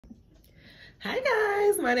Hi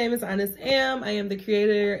guys, my name is Honest Am. I am the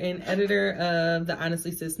creator and editor of the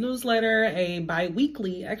Honestly Sis newsletter, a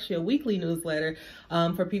bi-weekly, actually a weekly newsletter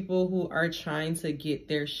for people who are trying to get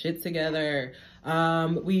their shit together.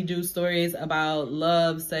 We do stories about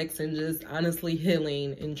love, sex, and just honestly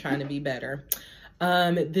healing and trying to be better.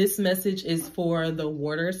 This message is for the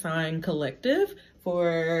water sign collective,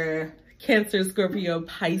 for Cancer, Scorpio,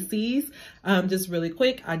 Pisces. Just really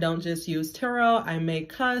quick, I don't just use tarot, I may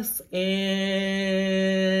cuss,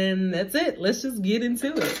 and that's it. Let's just get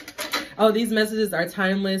into it. Oh, these messages are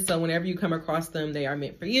timeless, so whenever you come across them, they are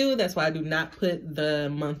meant for you. That's why I do not put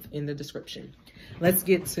the month in the description. Let's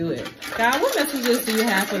get to it. God, what messages do you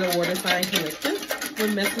have for the water sign collective?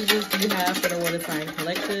 What messages do you have for the water sign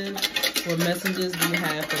collective? What messages do you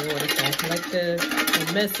have for the water sign collective?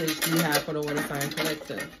 What message do you have for the water sign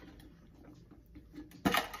collective?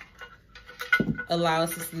 Allow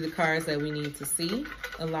us to see the cards that we need to see.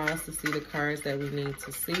 Allow us to see the cards that we need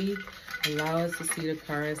to see. Allow us to see the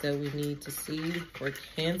cards that we need to see for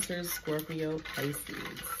Cancer, Scorpio,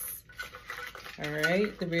 Pisces. All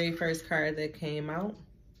right, the very first card that came out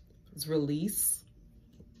is release.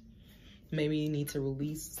 Maybe you need to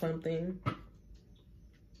release something.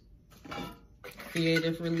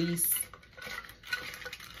 Creative release.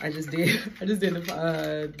 I just did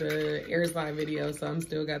the air sign video, so I'm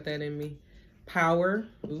still got that in me. Power.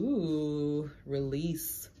 Ooh,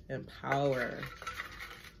 release and power.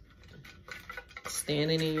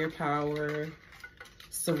 Standing in your power,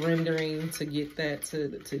 surrendering to get that,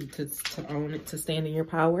 to own it, to stand in your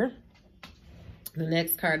power. The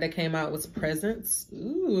next card that came out was presence.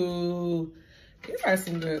 Ooh, these are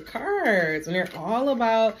some good cards, and they're all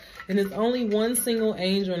about, and it's only one single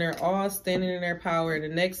angel, and they're all standing in their power. The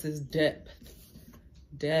next is depth.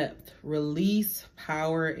 Depth, release,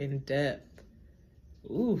 power, and depth.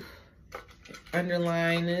 Ooh,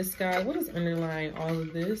 underline this, guy. What is underlying all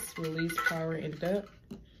of this? Release, power, and depth.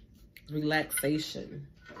 Relaxation.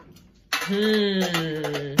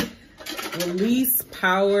 Release,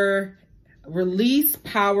 power,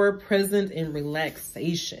 present, and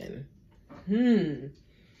relaxation. All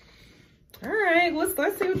right,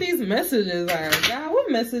 let's see what these messages are. God, what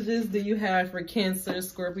messages do you have for Cancer,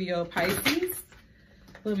 Scorpio, Pisces?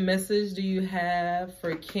 What message do you have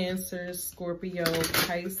for Cancer, Scorpio,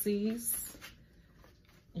 Pisces?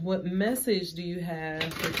 What message do you have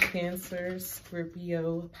for Cancer,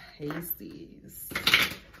 Scorpio, Pisces?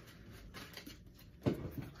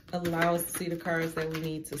 Allow us to see the cards that we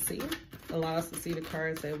need to see. Allow us to see the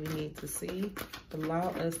cards that we need to see. Allow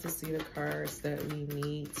us to see the cards that we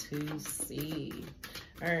need to see.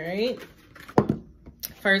 All right.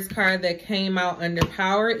 First card that came out under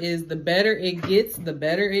power is the better it gets, the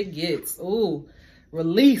better it gets. Ooh,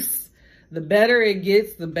 release. The better it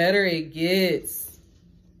gets, the better it gets.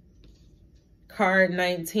 Card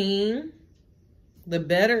 19. The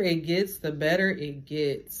better it gets, the better it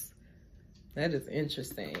gets. That is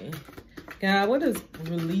interesting. God, what does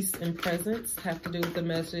release and presence have to do with the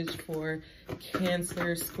message for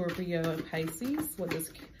Cancer, Scorpio, and Pisces? What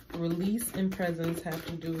does release and presence have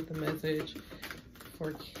to do with the message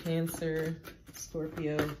for Cancer,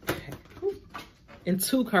 Scorpio? And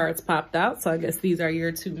two cards popped out, so I guess these are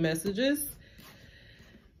your two messages.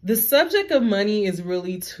 The subject of money is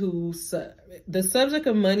really two subjects.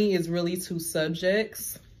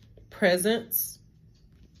 Presence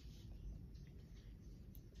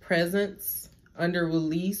under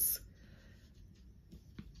release.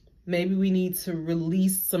 Maybe we need to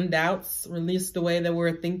release some doubts, release the way that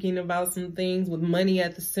we're thinking about some things with money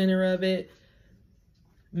at the center of it.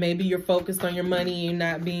 Maybe you're focused on your money and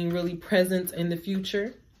not being really present in the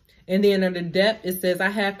future. And then under depth, it says, I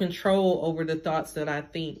have control over the thoughts that I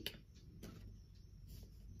think.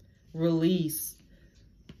 Release.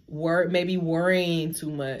 Maybe worrying too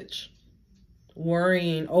much.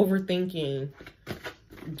 Worrying, overthinking.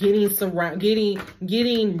 Getting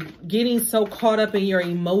so caught up in your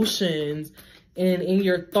emotions and in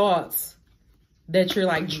your thoughts that you're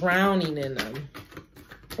like drowning in them.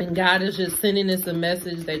 And God is just sending us a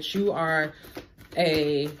message that you are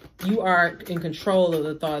in control of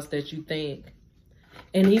the thoughts that you think.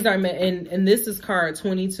 And these are, and this is card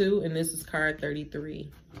 22 and this is card 33.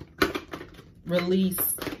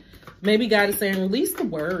 Release. Maybe God is saying, release the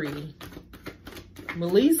worry.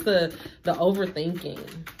 Release the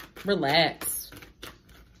overthinking. Relax.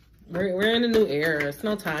 We're in a new era. It's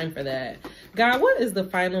no time for that. God, what is the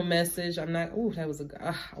final message? I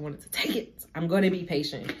wanted to take it. I'm going to be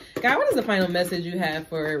patient. God, what is the final message you have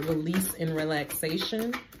for release and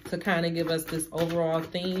relaxation? to kind of give us this overall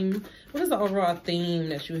theme. What is the overall theme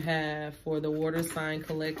that you have for the water sign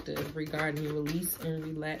collective regarding release and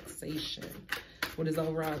relaxation? What is the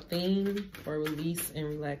overall theme for release and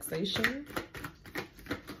relaxation?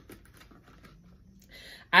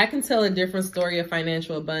 I can tell a different story of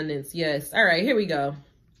financial abundance. Yes. All right, here we go.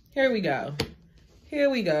 Here we go. Here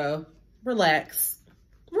we go. Relax.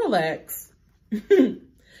 Relax.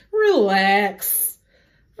 Relax.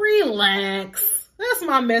 Relax. That's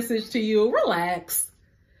my message to you. Relax.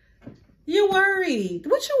 You're worried.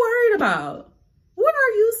 What you worried about? What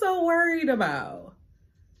are you so worried about?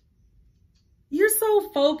 You're so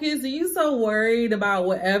focused and you're so worried about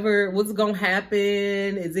what's going to happen.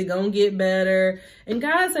 Is it going to get better? And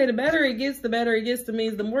God say the better it gets, the better it gets to me.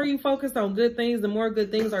 The more you focus on good things, the more good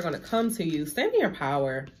things are going to come to you. Stand in your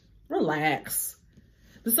power. Relax.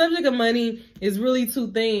 The subject of money is really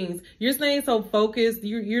two things. You're staying so focused.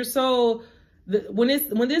 You're so, what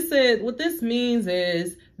this means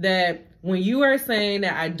is that when you are saying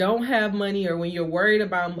that I don't have money, or when you're worried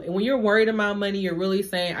about money, you're really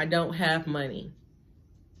saying I don't have money.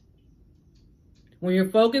 When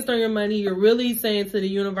you're focused on your money, you're really saying to the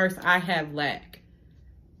universe, I have lack.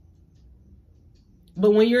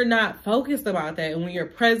 But when you're not focused about that, and when you're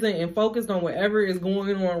present and focused on whatever is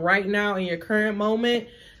going on right now in your current moment,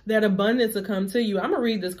 that abundance will come to you. I'm going to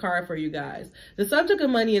read this card for you guys. The subject of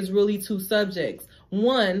money is really two subjects.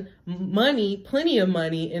 One, money, plenty of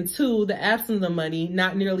money, and two, the absence of money,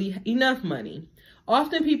 not nearly enough money.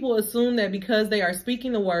 Often people assume that because they are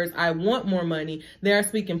speaking the words, I want more money, they are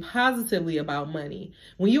speaking positively about money.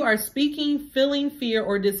 When you are speaking, feeling fear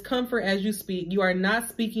or discomfort as you speak, you are not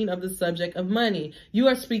speaking of the subject of money. You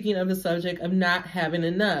are speaking of the subject of not having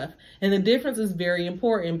enough. And the difference is very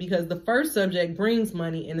important, because the first subject brings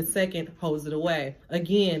money and the second holds it away.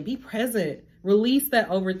 Again, be present. Release that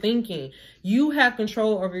overthinking. You have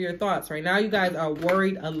control over your thoughts. Right now, you guys are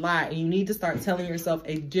worried a lot, and you need to start telling yourself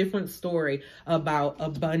a different story about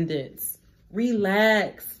abundance.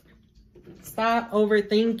 Relax. Stop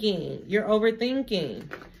overthinking. You're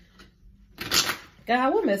overthinking.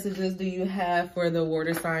 God, what messages do you have for the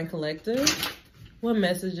water sign collective? What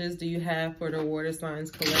messages do you have for the water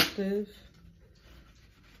signs collective?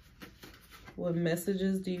 What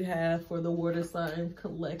messages do you have for the water sign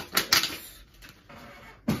collective?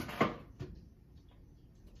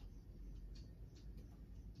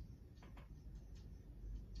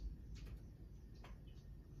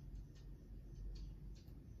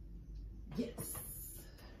 Yes.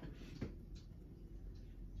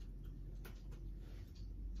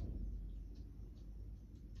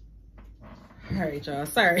 All right, y'all.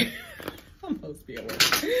 Sorry. I'm supposed to be at work.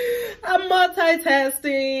 I'm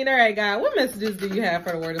multitasking. All right, God. What messages do you have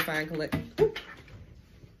for the water sign collective?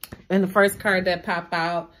 And the first card that popped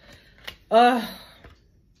out. What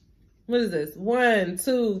is this? 1,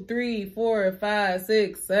 2, 3, 4, 5,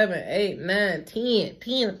 6, 7, 8, 9, 10.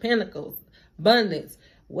 10 of Pentacles. Abundance.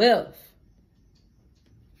 Wealth.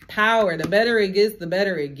 Power. The better it gets, the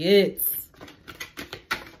better it gets.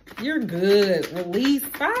 You're good. Release.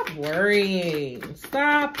 Stop worrying.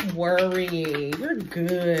 Stop worrying. You're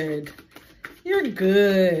good. You're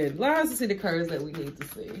good. Allow us to see the cards that we need to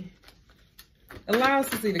see. Allow us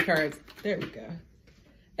to see the cards. There we go.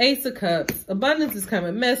 Ace of Cups. Abundance is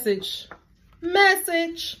coming. Message.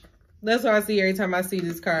 Message. That's what I see every time I see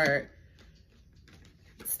this card.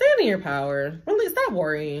 Stand in your power. Really, stop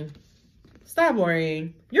worrying. Stop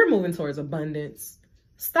worrying. You're moving towards abundance.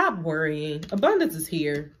 Stop worrying. Abundance is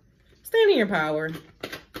here. Stand in your power.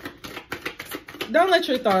 Don't let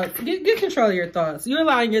your thoughts, get control of your thoughts. You're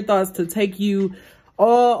allowing your thoughts to take you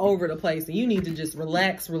all over the place, and you need to just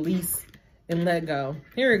relax, release, and let go.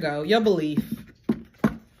 Here we go. Your belief.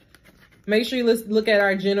 Make sure you look at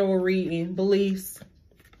our general reading. Beliefs.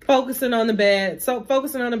 Focusing on the bad. So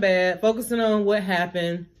focusing on the bad. Focusing on what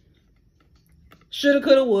happened. Shoulda,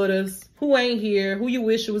 coulda, wouldas. Who ain't here. Who you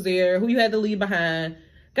wish was there. Who you had to leave behind.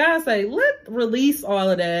 God say, release all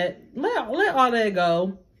of that. Let all that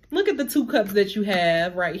go. Look at the 2 cups that you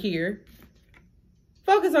have right here.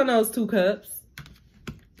 Focus on those 2 cups.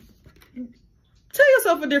 Tell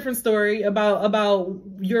yourself a different story about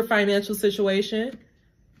your financial situation.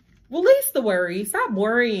 Release the worry. Stop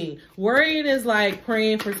worrying. Worrying is like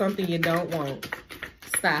praying for something you don't want.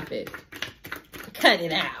 Stop it. Cut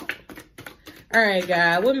it out. All right,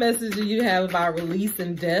 God. What message do you have about release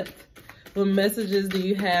and depth? What messages do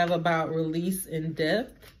you have about release and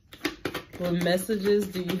depth? What messages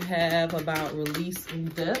do you have about release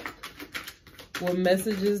and depth? What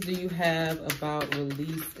messages do you have about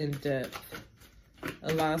release and depth?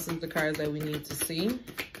 Allow us to see the cards that we need to see.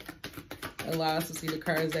 Allow us to see the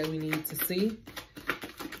cards that we need to see.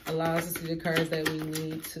 Allow us to see the cards that we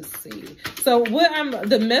need to see. So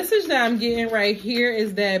the message that I'm getting right here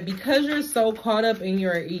is that because you're so caught up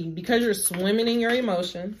in because you're swimming in your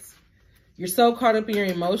emotions, you're so caught up in your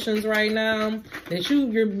emotions right now that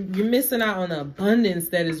you're missing out on the abundance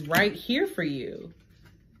that is right here for you.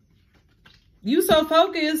 You so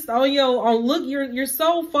focused on you're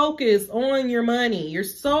so focused on your money. You're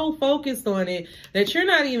so focused on it that you're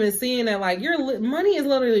not even seeing that like your money is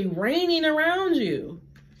literally raining around you.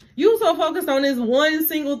 You so focused on this one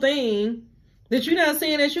single thing that you're not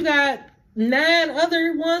seeing that you got 9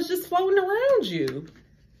 other ones just floating around you.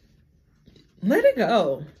 Let it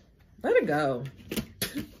go. Let it go.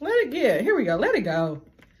 Let it get. Here we go. Let it go.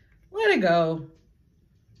 Let it go.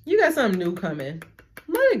 You got something new coming.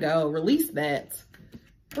 Let it go. Release that.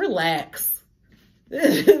 Relax.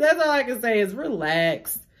 That's all I can say is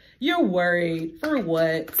relax. You're worried. For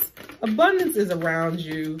what? Abundance is around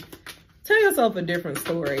you. Tell yourself a different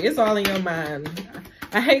story. It's all in your mind.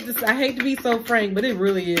 I hate to be so frank, but it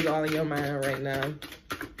really is all in your mind right now.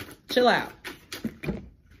 Chill out.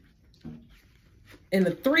 And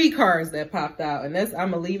the 3 cards that popped out, and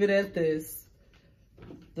I'm gonna leave it at this.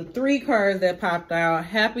 The 3 cards that popped out: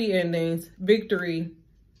 happy endings, victory,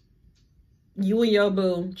 you and your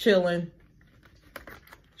boo chilling,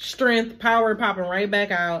 strength, power popping right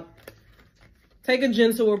back out. Take a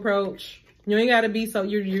gentle approach. You ain't gotta be so,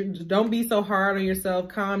 don't be so hard on yourself.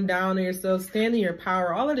 Calm down on yourself. Stand in your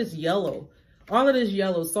power. All of this yellow,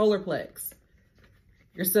 solar plex,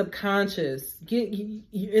 your subconscious.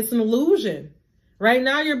 It's an illusion. Right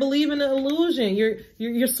now, you're believing an illusion.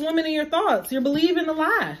 You're swimming in your thoughts. You're believing a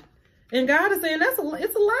lie. And God is saying it's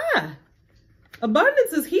a lie.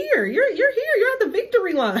 Abundance is here. You're here. You're at the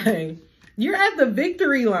victory line. You're at the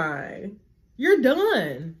victory line. You're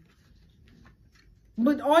done.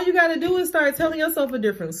 But all you got to do is start telling yourself a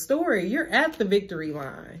different story. You're at the victory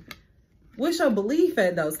line. What's your belief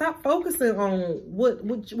at, though? Stop focusing on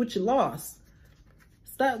what you lost.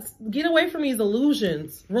 Get away from these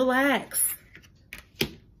illusions. Relax.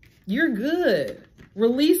 You're good.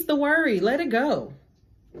 Release the worry. Let it go.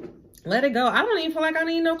 Let it go. I don't even feel like I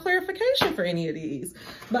need no clarification for any of these.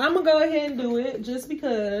 But I'm going to go ahead and do it just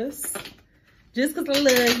because I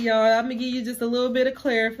love y'all. I'm going to give you just a little bit of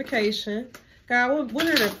clarification. God, what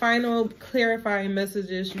are the final clarifying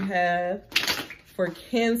messages you have for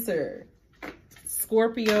Cancer,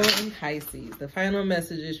 Scorpio, and Pisces? The final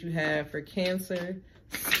messages you have for Cancer,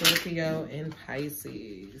 Scorpio, and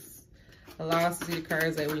Pisces. Allow us to see the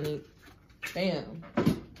cards that we need. Bam.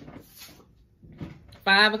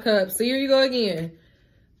 5 of Cups. See, here you go again.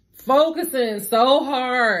 Focusing so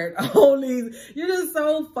hard on these. You're just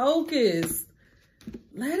so focused.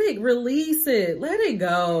 Let it, release it. Let it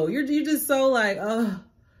go. You're just so like, oh,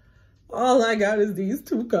 all I got is these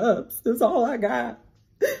 2 cups. That's all I got.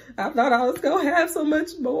 I thought I was going to have so much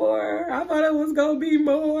more. I thought it was going to be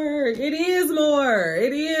more. It is more.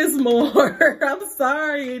 It is more. I'm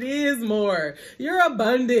sorry. It is more. You're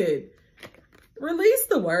abundant. Release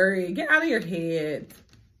the worry. Get out of your head.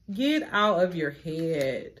 Get out of your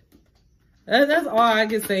head. That's all I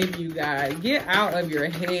can say to you guys. Get out of your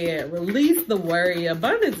head. Release the worry.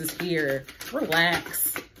 Abundance is here.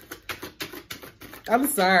 Relax. I'm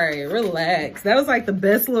sorry. Relax. That was like the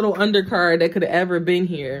best little undercard that could have ever been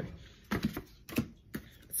here.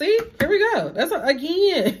 See? Here we go. That's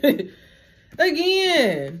again.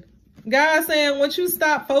 Again. God saying, once you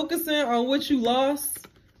stop focusing on what you lost,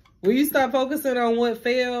 when you stop focusing on what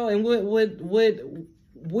failed and what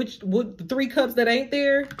the 3 cups that ain't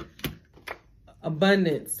there,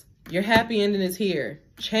 abundance. Your happy ending is here.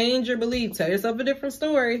 Change your belief. Tell yourself a different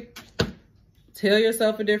story. Tell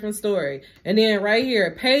yourself a different story. And then right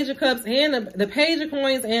here, Page of Cups and the Page of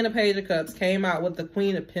Coins and the Page of Cups came out with the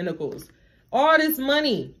Queen of Pentacles. All this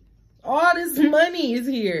money is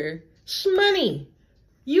here. Shmoney.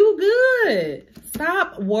 You good.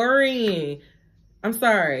 Stop worrying. I'm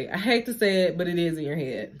sorry. I hate to say it, but it is in your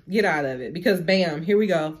head. Get out of it. Because bam, here we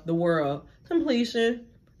go. The world. Completion.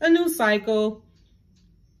 A new cycle.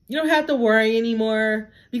 You don't have to worry anymore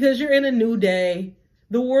because you're in a new day.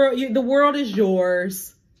 The world is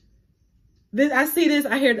yours. I see this.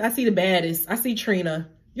 I see the baddest. I see Trina.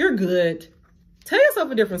 You're good. Tell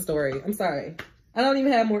yourself a different story. I'm sorry. I don't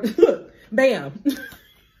even have more. Bam.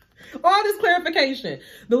 All this clarification.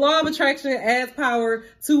 The law of attraction adds power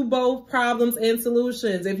to both problems and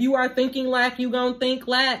solutions. If you are thinking lack, you're going to think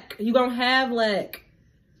lack. You're going to have lack.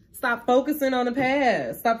 Stop focusing on the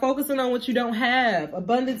past. Stop focusing on what you don't have.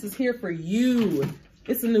 Abundance is here for you.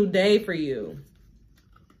 It's a new day for you.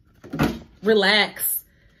 Relax.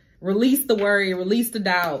 Release the worry. Release the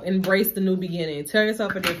doubt. Embrace the new beginning. Tell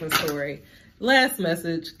yourself a different story. Last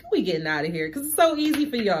message. We getting out of here because it's so easy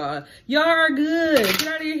for y'all. Y'all are good. Get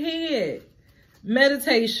out of your head.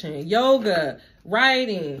 Meditation, yoga,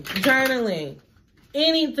 writing, journaling,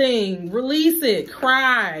 anything. Release it.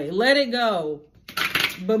 Cry. Let it go.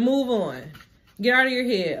 But move on. Get out of your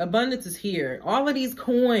head. Abundance is here. All of these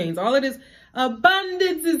coins, all of this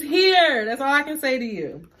abundance is here. That's all I can say to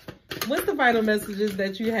you. What's the final messages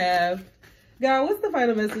that you have? God, what's the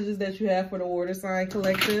final messages that you have for the water sign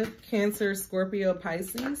collective? Cancer, Scorpio,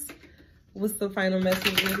 Pisces. What's the final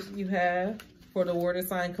messages you have for the water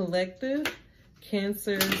sign collective?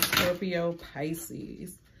 Cancer, Scorpio,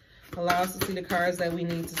 Pisces. Allow us to see the cards that we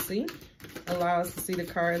need to see. Allow us to see the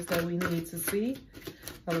cards that we need to see.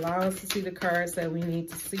 Allow us to see the cards that we need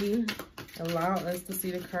to see. Allow us to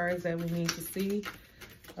see the cards that we need to see.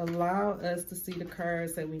 Allow us to see the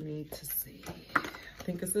cards that we need to see. I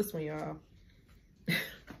think it's this one, y'all.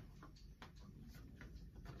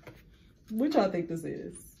 What y'all think this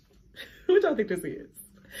is? What y'all think this is?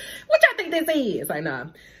 What y'all think this is? I know.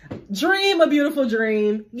 Dream a beautiful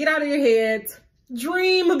dream. Get out of your head.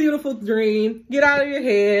 Dream a beautiful dream. Get out of your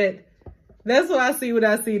head. That's what I see when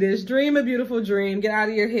I see this. Dream a beautiful dream. Get out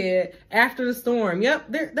of your head. After the storm. Yep,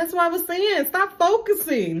 that's what I was saying. Stop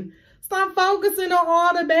focusing. Stop focusing on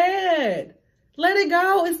all the bad. Let it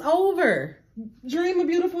go. It's over. Dream a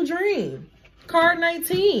beautiful dream. Card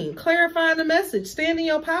 19. Clarifying the message. Stand in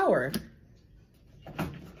your power.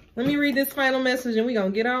 Let me read this final message and we're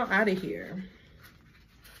going to get on out of here.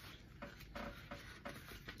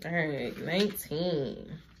 All right,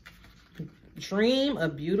 19. Dream a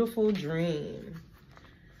beautiful dream.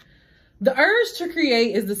 The urge to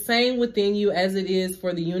create is the same within you as it is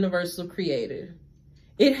for the universal creator.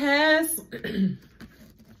 It has...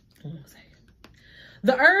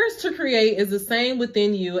 The urge to create is the same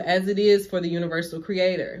within you as it is for the universal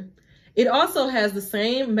creator. It also has the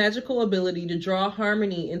same magical ability to draw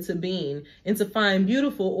harmony into being and to find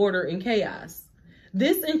beautiful order in chaos.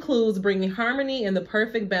 This includes bringing harmony and the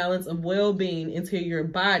perfect balance of well-being into your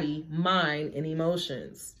body, mind, and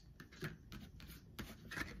emotions.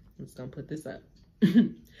 I'm just gonna put this up.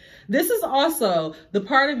 This is also the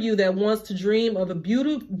part of you that wants to dream of a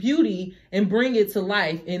beauty and bring it to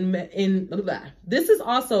life This is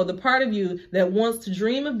also the part of you that wants to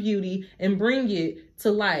dream of beauty and bring it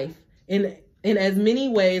to life in as many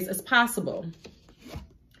ways as possible.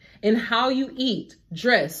 In how you eat,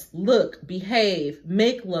 dress, look, behave,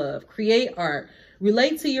 make love, create art,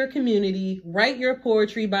 relate to your community, write your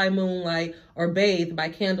poetry by moonlight, or bathe by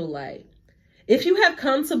candlelight. If you have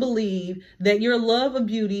come to believe that your love of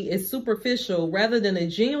beauty is superficial rather than a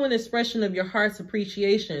genuine expression of your heart's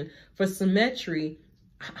appreciation for symmetry,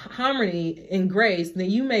 harmony, and grace, then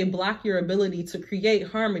you may block your ability to create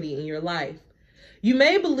harmony in your life. You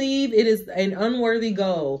may believe it is an unworthy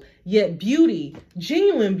goal, yet beauty,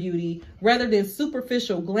 genuine beauty, rather than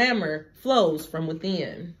superficial glamour, flows from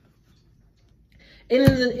within.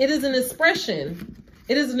 It is an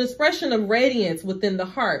expression of radiance within the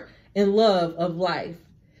heart and love of life.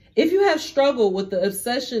 If you have struggled with the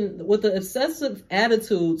obsessive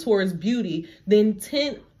attitude towards beauty, then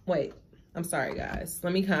I'm sorry, guys.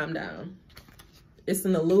 Let me calm down. It's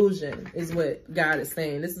an illusion, is what God is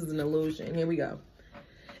saying. This is an illusion. Here we go.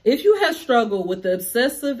 If you have struggled with the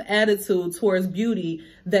obsessive attitude towards beauty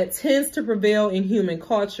that tends to prevail in human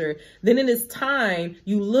culture, then it is time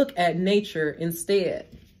you look at nature instead.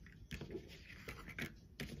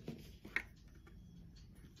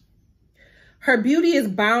 Her beauty is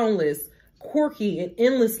boundless, quirky, and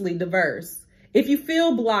endlessly diverse. If you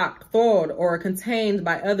feel blocked, thwarted, or contained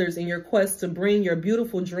by others in your quest to bring your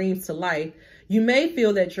beautiful dreams to life, you may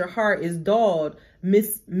feel that your heart is dulled,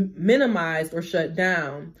 minimized, or shut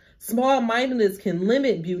down. Small-mindedness can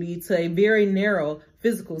limit beauty to a very narrow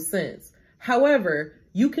physical sense. However,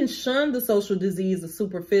 you can shun the social disease of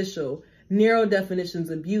superficial, narrow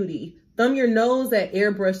definitions of beauty. Thumb your nose at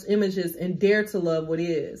airbrushed images and dare to love what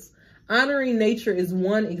is. Honoring nature is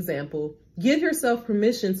one example. Give yourself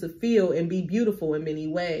permission to feel and be beautiful in many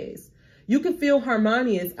ways. You can feel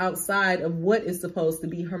harmonious outside of what is supposed to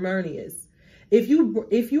be harmonious. If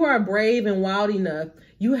you are brave and wild enough,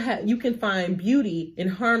 you can find beauty and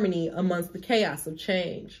harmony amongst the chaos of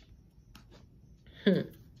change.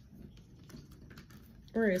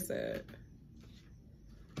 Where is that?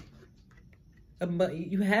 But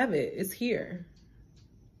you have it. It's here.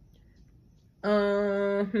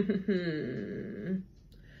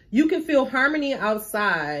 You can feel harmony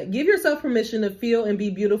outside. Give yourself permission to feel and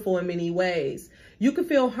be beautiful in many ways. You can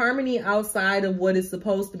feel harmony outside of what is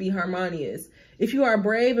supposed to be harmonious. If you are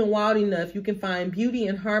brave and wild enough, you can find beauty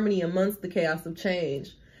and harmony amongst the chaos of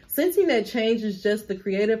change. Sensing that change is just the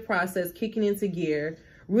creative process kicking into gear,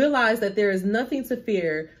 realize that there is nothing to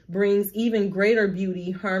fear brings even greater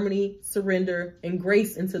beauty, harmony, surrender, and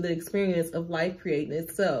grace into the experience of life creating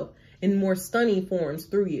itself in more stunning forms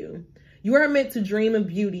through you. You are meant to dream of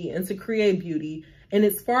beauty and to create beauty, and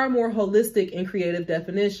it's far more holistic and creative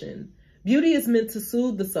definition. Beauty is meant to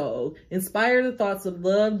soothe the soul, inspire the thoughts of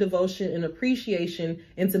love, devotion, and appreciation,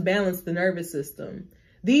 and to balance the nervous system.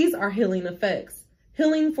 These are healing effects.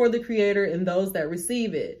 Healing for the creator and those that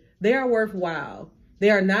receive it. They are worthwhile. They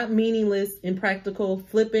are not meaningless, impractical,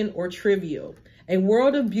 flippant, or trivial. A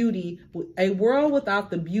world of beauty, a world without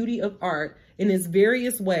the beauty of art in its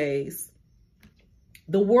various ways.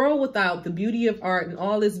 The world without the beauty of art in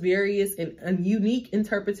all its various and unique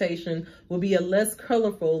interpretation will be a less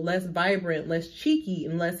colorful, less vibrant, less cheeky,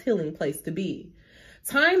 and less healing place to be.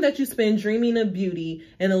 Time that you spend dreaming of beauty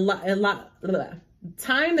and allowing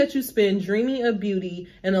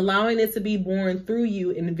it to be born through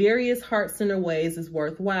you in various heart-centered ways is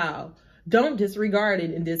worthwhile. Don't disregard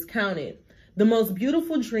it and discount it. The most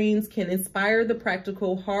beautiful dreams can inspire the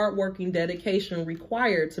practical, hard-working dedication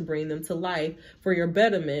required to bring them to life for your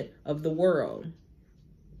betterment of the world.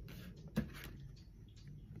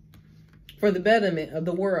 For the betterment of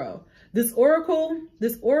the world. This oracle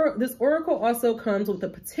also comes with a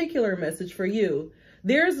particular message for you.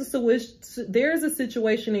 There's a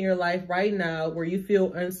situation in your life right now where you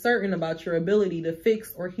feel uncertain about your ability to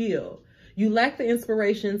fix or heal. You lack the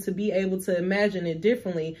inspiration to be able to imagine it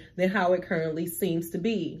differently than how it currently seems to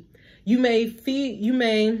be. You may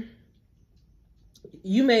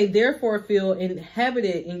therefore feel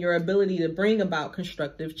inhibited in your ability to bring about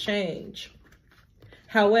constructive change.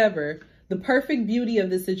 However, the perfect beauty of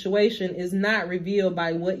the situation is not revealed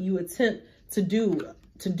by what you attempt to do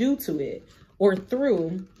to it or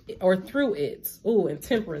through it. Oh, and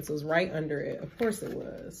temperance was right under it. Of course it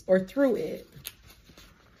was. Or through it.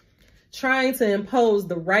 Trying to impose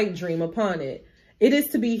the right dream upon it. It is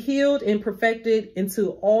to be healed and perfected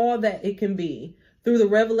into all that it can be through the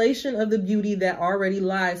revelation of the beauty that already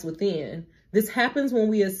lies within. This happens when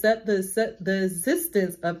we accept the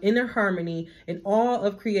existence of inner harmony in all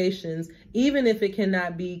of creations, even if it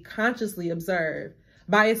cannot be consciously observed.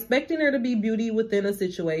 By expecting there to be beauty within a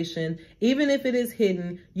situation, even if it is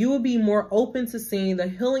hidden, you will be more open to seeing the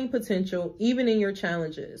healing potential even in your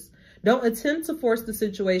challenges. Don't attempt to force the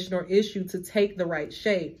situation or issue to take the right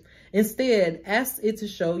shape. Instead, ask it to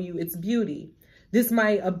show you its beauty. This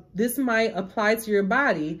might apply to your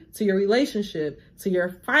body, to your relationship, to your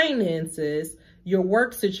finances, your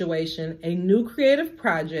work situation, a new creative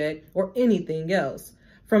project, or anything else.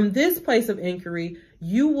 From this place of inquiry,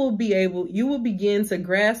 you will begin to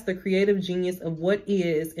grasp the creative genius of what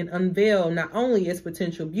is and unveil not only its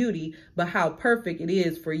potential beauty, but how perfect it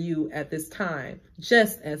is for you at this time,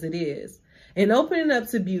 just as it is. And opening up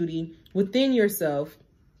to beauty within yourself,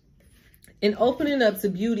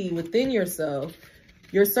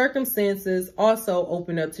 your circumstances also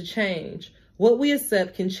open up to change. What we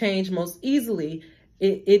accept can change most easily.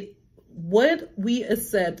 What we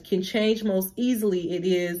accept can change most easily. It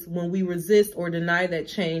is when we resist or deny that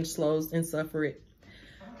change slows and suffer it.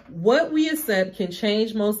 What we accept can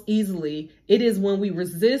change most easily. It is when we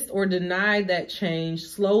resist or deny that change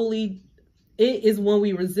slowly. It is when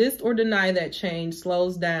we resist or deny that change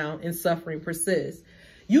slows down and suffering persists.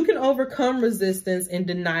 You can overcome resistance and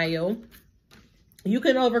denial.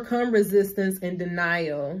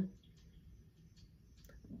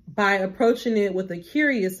 By approaching it with a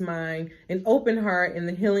curious mind, an open heart, and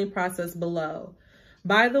the healing process below.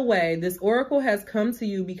 By the way, this oracle has come to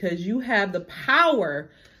you because you have the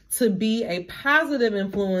power to be a positive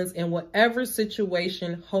influence in whatever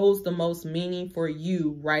situation holds the most meaning for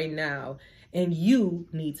you right now. And you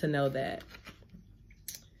need to know that.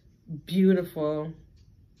 Beautiful.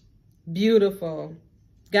 Beautiful.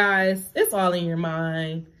 Guys, it's all in your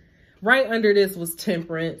mind. Right under this was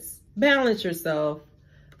temperance. Balance yourself.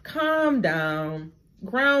 Calm down,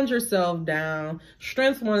 ground yourself down.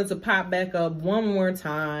 Strength wanted to pop back up one more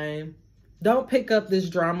time. Don't pick up this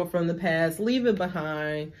drama from the past. Leave it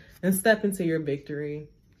behind and step into your victory.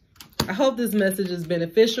 I hope this message is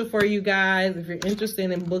beneficial for you guys. If you're interested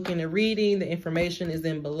in booking a reading, the information is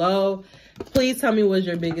in below. Please tell me what's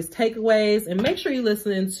your biggest takeaways, and make sure you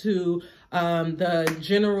listen to the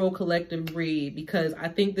general collective read, because I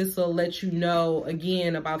think this will let you know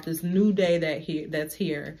again about this new day that's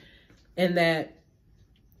here, and that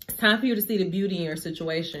it's time for you to see the beauty in your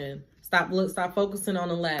situation. Stop focusing on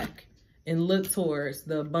the lack and look towards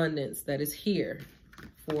the abundance that is here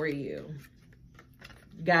for you.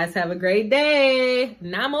 You guys have a great day.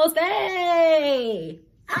 Namaste.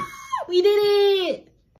 We did it.